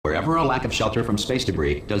overall lack of shelter from space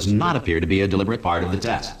debris does not appear to be a deliberate part of the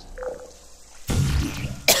test.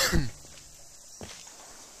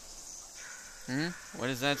 What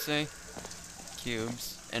does that say?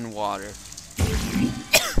 Cubes and water.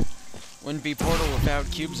 Wouldn't be Portal without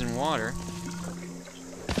cubes and water.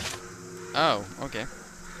 Oh, okay.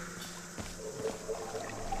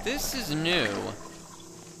 This is new.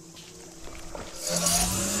 This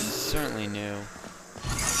is certainly new.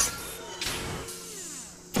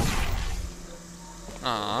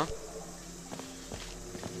 Aww.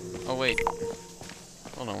 Oh, wait.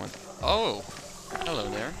 Hold on one. Oh! Hello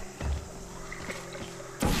there.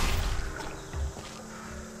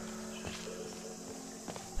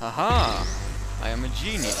 Haha! I am a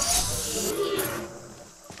genius.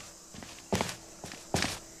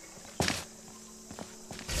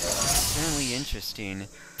 Certainly interesting.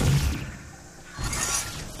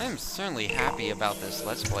 I am certainly happy about this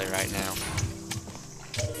Let's Play right now.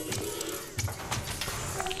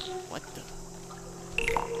 What the?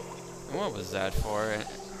 What was that for?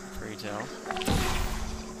 Free tell.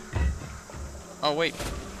 Oh, wait.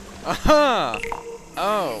 Aha!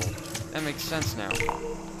 Oh! That makes sense now.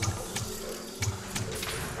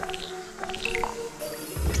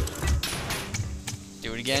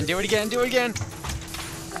 Do it again, do it again, do it again!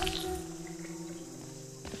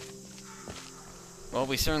 Well,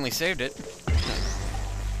 we certainly saved it.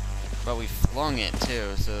 But we flung it,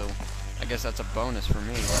 too, so I guess that's a bonus for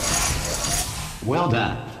me. Well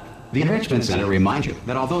done. The Enrichment Center reminds you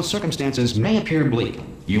that although circumstances may appear bleak,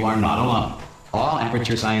 you are not alone. All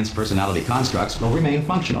Aperture Science personality constructs will remain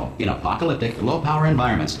functional in apocalyptic, low-power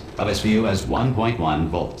environments of as few as 1.1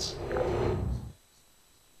 volts.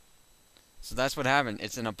 So that's what happened.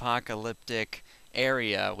 It's an apocalyptic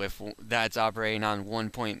area that's operating on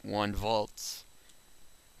 1.1 volts.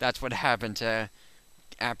 That's what happened to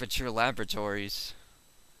Aperture Laboratories.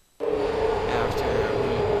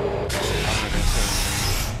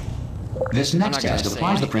 This next test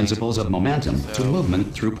applies the principles of momentum to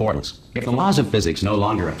movement through portals. If the laws of physics no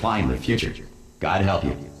longer apply in the future, God help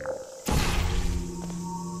you.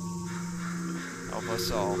 Help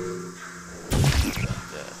us all.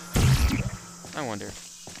 I wonder.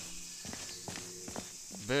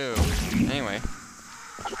 Boo. Anyway.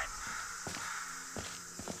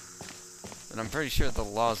 But I'm pretty sure the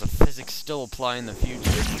laws of physics still apply in the future.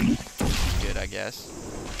 Which is good, I guess.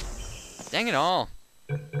 Dang it all.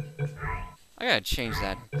 I gotta change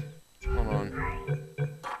that. Hold on.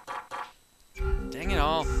 Dang it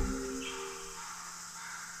all.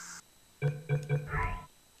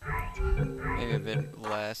 Maybe a bit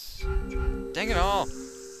less. Dang it all.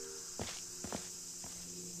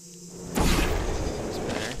 That's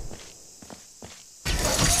better.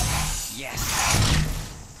 Yes.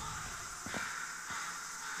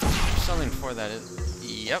 There's something for that.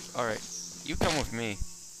 Yep. All right. You come with me.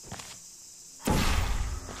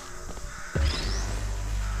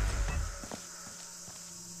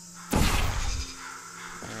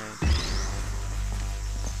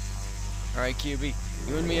 Alright, QB,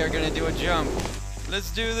 you and me are gonna do a jump. Let's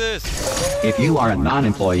do this! If you are a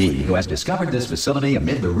non-employee who has discovered this facility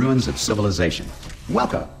amid the ruins of civilization,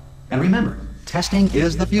 welcome. And remember, testing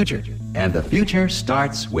is the future, and the future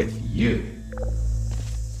starts with you.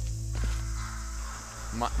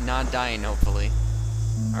 Not dying, hopefully.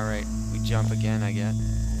 Alright, we jump again, I guess.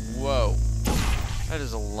 Whoa. That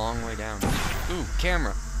is a long way down. Ooh,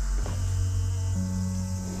 camera.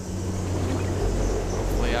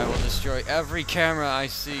 I will destroy every camera I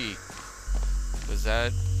see. Was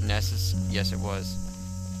that necessary? Yes, it was.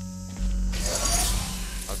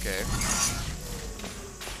 Okay.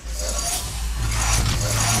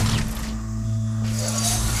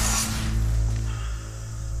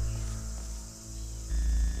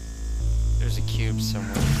 There's a cube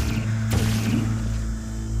somewhere.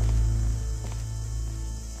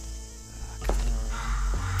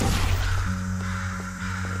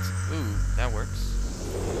 Ooh, that works.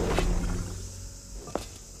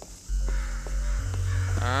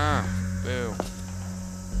 Ah, boo.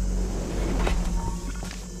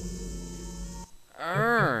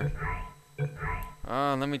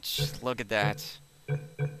 Oh, let me look at that.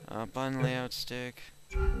 Up on layout stick.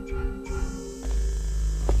 Too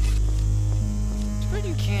bad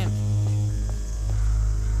you can't.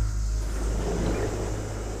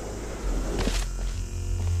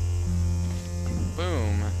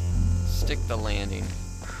 Boom. Stick the landing.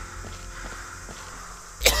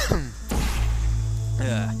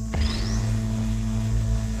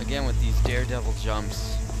 Again with these daredevil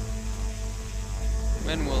jumps.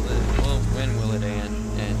 When will it end?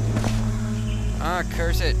 Ah,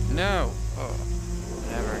 curse it! No! Oh,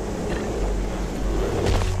 whatever.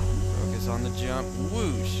 on the jump.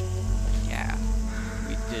 Whoosh. Yeah.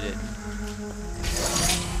 We did it.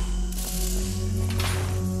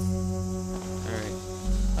 Alright.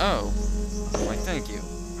 Oh. Why, thank you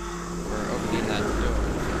for opening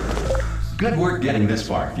that door. Good work getting this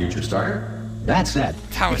far, future starter. That said,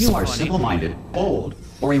 That if was you are funny. simple-minded, old,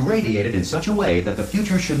 or irradiated in such a way that the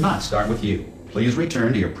future should not start with you, please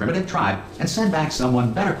return to your primitive tribe and send back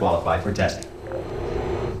someone better qualified for testing.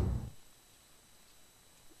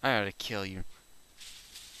 I ought to kill you.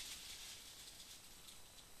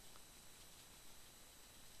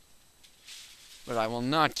 But I will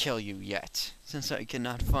not kill you yet, since I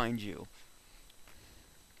cannot find you.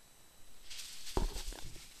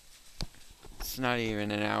 It's not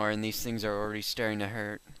even an hour and these things are already starting to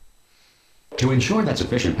hurt. To ensure that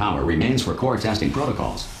sufficient power remains for core testing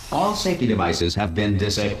protocols, all safety devices have been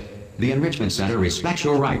disabled. The Enrichment Center respects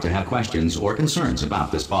your right to have questions or concerns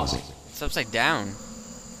about this policy. It's upside down.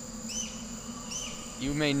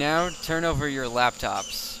 You may now turn over your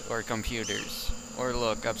laptops or computers, or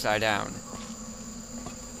look upside down.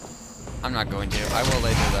 I'm not going to. I will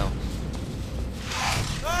later, though.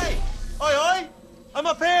 Hey! Oi, oi! I'm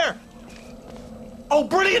up here! Oh,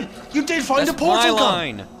 brilliant! You did find That's a portal my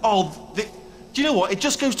gun! line. Oh, do you know what? It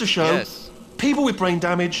just goes to show Yes. people with brain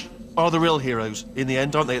damage are the real heroes in the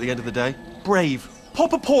end, aren't they, at the end of the day? Brave.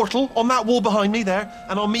 Pop a portal on that wall behind me there,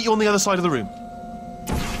 and I'll meet you on the other side of the room.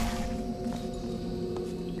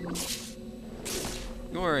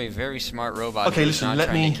 You are a very smart robot Okay, who's listen, not let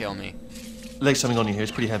trying me- to kill me. Lay something on you here,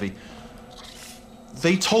 it's pretty heavy.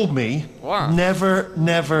 They told me Wow. never,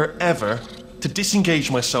 never, ever to disengage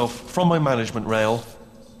myself from my management rail,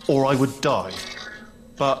 or I would die.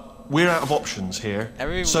 But we're out of options here.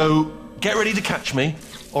 Everyone- So get ready to catch me,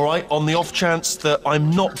 all right, on the off chance that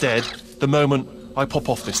I'm not dead the moment I pop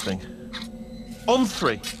off this thing. On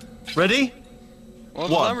 3. Ready? Well,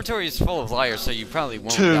 the 1, laboratory is full of liars, so you probably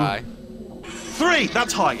won't 2, die. 3!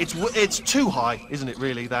 That's high. It's too high, isn't it,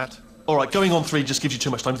 really, that? All right, going on 3 just gives you too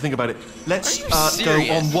much time to think about it. Let's Are you go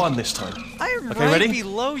serious? on 1 this time. I am Okay, right ready?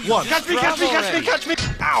 below you. 1. Just Catch me, catch me, grab catch me, already. catch me!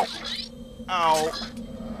 Ow! Ow.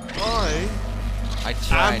 I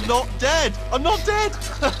tried. I'm not dead! I'm not dead!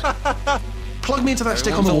 Plug me into that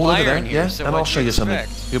stick on Everyone's the a wall over liar there, in here, yeah? so And what I'll do show you you something.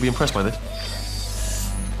 expect? You'll be impressed by this.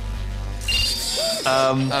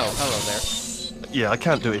 Oh, hello there. Yeah, I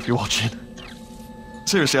can't do it if you're watching.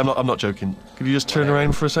 Seriously, I'm not joking. Could you just turn Whatever.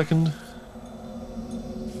 around for a second?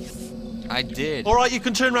 I did. All right, you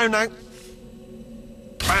can turn around now.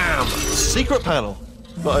 Bam! Secret panel.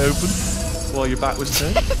 That I opened while your back was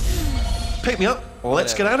turned. Pick me up.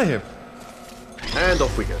 Let's get out of here. And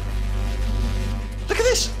off we go. Look at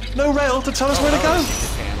this. No rail to tell us where to go.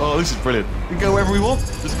 Oh, this is brilliant. We can go wherever we want.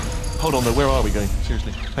 Hold on, though. Where are we going?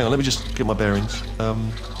 Seriously. Hang on. Let me just get my bearings.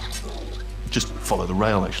 Just follow the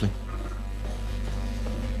rail, actually.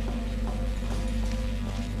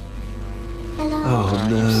 Oh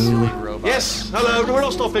no. Robot. Yes. Hello. No, we're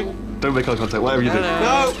not stopping. Don't make eye contact. Whatever you do.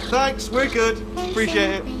 Hello. No. Thanks. We're good.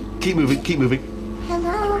 Appreciate it. Keep moving. Keep moving.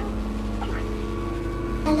 Hello?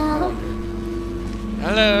 Hello?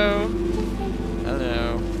 Hello.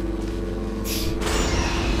 Hello.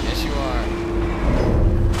 Yes, you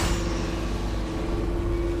are.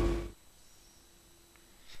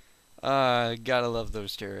 Gotta love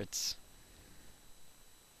those turrets.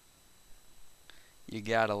 You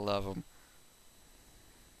gotta love them.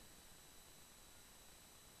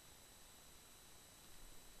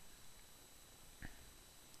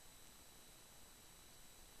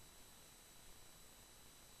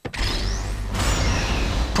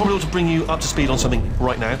 Probably ought to bring you up to speed on something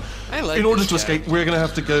right now. I like In order this to guy. escape, we're going to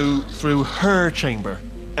have to go through her chamber,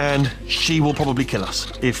 and she will probably kill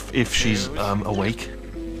us if she's awake.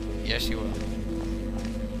 Yes, you will.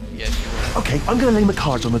 Yes, you will. Okay, I'm going to lay my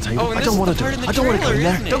cards on the table. Oh, and I this don't is want the to do part it. in the I don't want to go in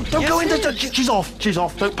trailer, there. isn't it? Don't go Yes, in there. it is. She's off. She's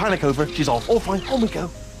off. Don't panic over. She's off. All fine. On we go.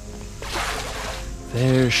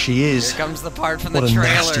 There she is. Here comes the part from What the a trailer.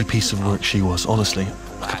 nasty piece of work she was, honestly.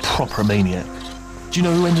 Like a proper maniac. Do you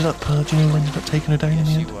know who ended up? Taking her down in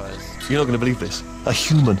the She end? was. You're not going to believe this. A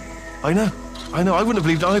human. I know. I wouldn't have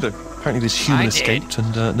believed it either. Apparently this human I did. escaped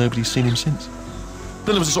and nobody's seen him since.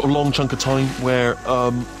 Then there was a sort of long chunk of time where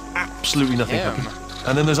absolutely nothing Him. happened.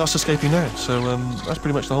 And then there's us escaping now. So that's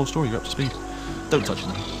pretty much the whole story. You're up to speed. Don't touch it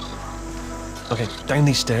now. Okay, down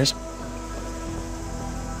these stairs.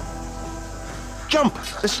 Jump!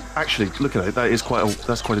 Actually, look at it. That's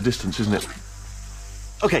quite a distance, isn't it?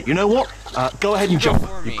 Okay, you know what? Go ahead and Go jump.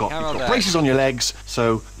 for me. You've got, How you've about got that? braces on your legs,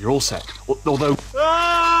 so you're all set. Although...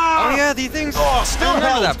 Oh yeah, these things. Oh, still I remember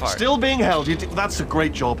held. that part. Still being held. That's a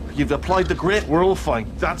great job. You've applied the grit. We're all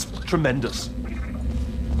fine. That's tremendous.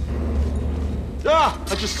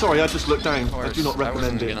 I just looked down. Of course, I do not recommend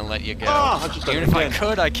wasn't it. gonna let you go. I just Even don't if I again.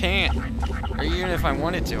 could, I can't. Or even if I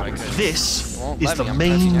wanted to, I could. This It won't is let the me. I'm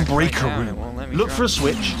pressing main X right breaker now and it won't room. let me Look drop. for a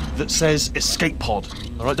switch that says escape pod.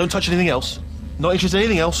 All right, don't touch anything else. Not interested in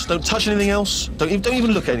anything else. Don't touch anything else. Don't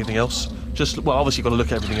even look at anything else. Just, well, obviously you've got to look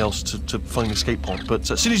at everything else to find the escape pod. But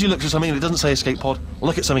as soon as you look at something and it doesn't say escape pod,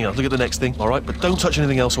 look at something else. Look at the next thing, all right? But don't touch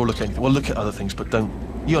anything else or look at anything. Well, look at other things, but don't.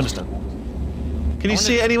 You understand? Can you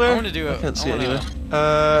see it anywhere? I want to do it. I can't see it anywhere.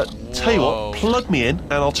 Tell you what, plug me in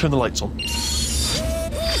and I'll turn the lights on.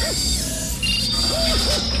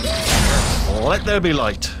 Let there be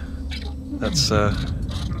light. That's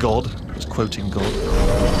God. It's quoting God.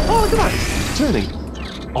 Oh, look at that! It's turning.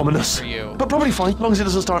 Ominous. For you. But probably fine, as long as it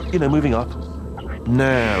doesn't start, moving up.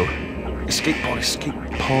 Now, escape pod. It's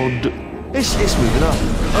moving up.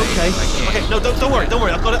 Okay. No, don't worry.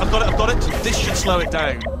 I've got it. This should slow it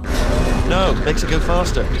down. No, makes it go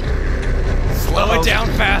faster. Slow it down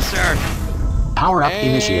faster. Power up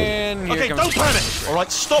initiated. And here Okay, comes don't panic. All right,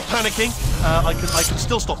 stop panicking. I can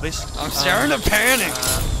still stop this. I'm starting to panic.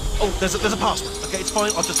 Oh, there's a password. Okay, it's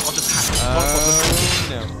fine. I'll just hack it. Oh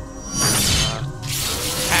no.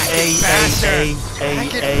 Hack it faster.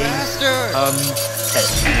 Hack it faster.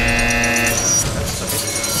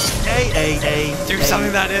 Do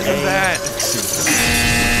something that isn't that.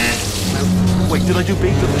 Wait, did I do B? Do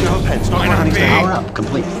you have a pen? Start Why not writing B? down. Power up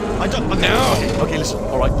complete. I don't. Okay, No. okay, listen.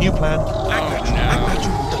 All right, new plan.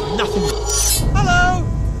 Nothing. Hello.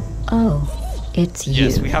 Oh, it's you.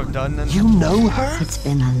 Yes, we have done that. You know her? It's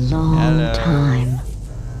been a long Hello. time. How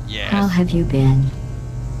Yes. have you been?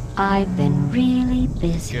 I've been really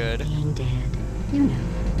busy Good. being dead. You know,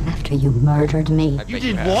 after you murdered me. I bet You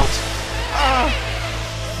did have. what?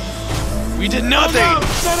 We did nothing. No!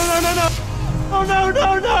 Oh no!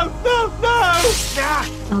 Ah!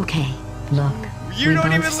 Okay, look. You we don't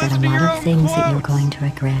both even said listen a to your lot own of things that you're quotes. going to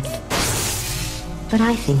regret. But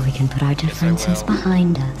I think we can put our differences will.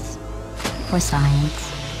 behind us. For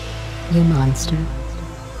science. You monster.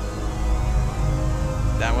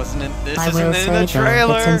 That wasn't in. This I isn't will in say, the though,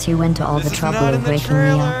 trailer. that since you went to all This the is trouble not of in the waking me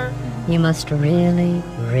up, trailer. you must really,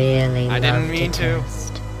 really I love didn't to mean to.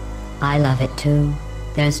 test. I love it too.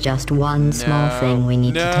 There's just one small thing we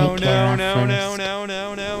need to take care of first.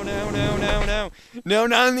 No,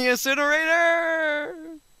 not in the incinerator!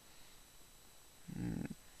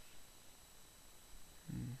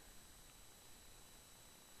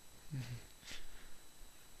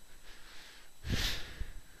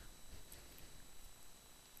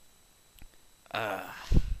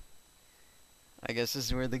 I guess this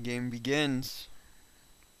is where the game begins.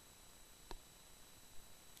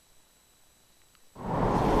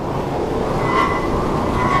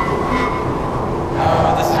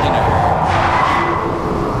 Oh, this is gonna hurt.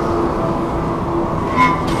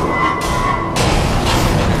 This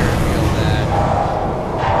is gonna hurt real bad.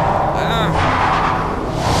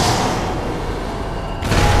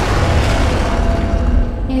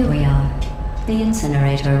 Here we are. The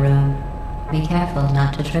incinerator room. Be careful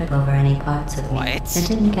not to trip over any parts of me What? that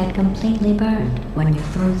didn't get completely burned when you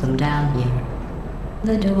threw them down here.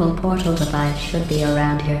 The dual portal device should be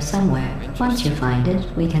around here somewhere. Once you find it,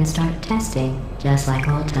 we can start testing, just like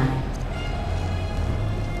old times.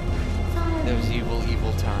 Those evil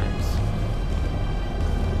times.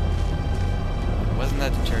 Wasn't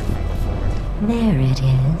that the turn from before? There it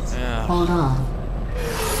is. Yeah. Hold on.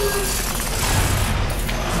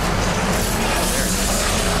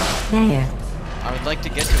 There. I would like to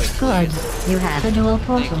get to it. Good. please. You have the dual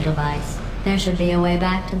portal Thank you. device. There should be a way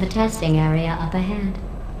back to the testing area up ahead.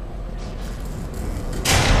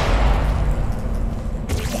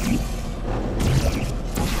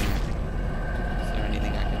 Is there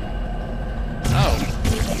anything I can... Oh!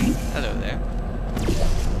 Hello there.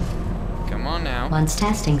 Come on now. Once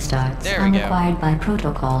testing starts, There we I'm go. required by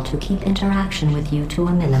protocol to keep interaction with you to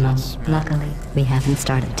a minimum. smell? Luckily, we haven't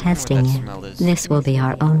started testing that yet. smell is. This will be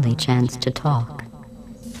our only chance to talk.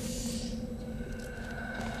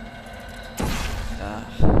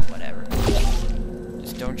 Whatever.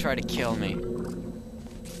 Just don't try to kill me.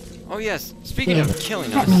 Oh yes, speaking Here, of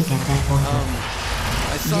killing let us, me get that water.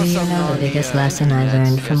 I saw Do you something know on the biggest the, lesson I internet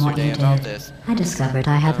learned from what you yesterday about did? this. I discovered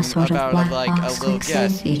I have a sort of about, black like, box a little quick save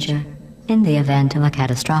guess. feature. In the event of a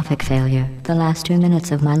catastrophic failure, the last 2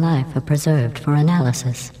 minutes of my life are preserved for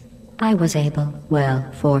analysis. I was able, well,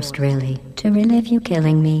 forced really, to relive you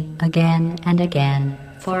killing me again and again,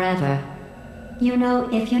 forever. You know,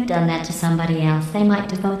 if you'd done that to somebody else, they might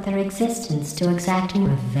devote their existence to exacting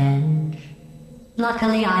revenge.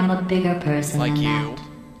 Luckily, I'm a bigger person Like than you. that.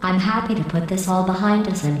 I'm happy to put this all behind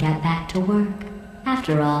us and get back to work.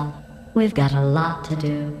 After all, We've got a lot to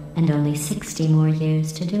do, and only 60 more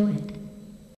years to do it.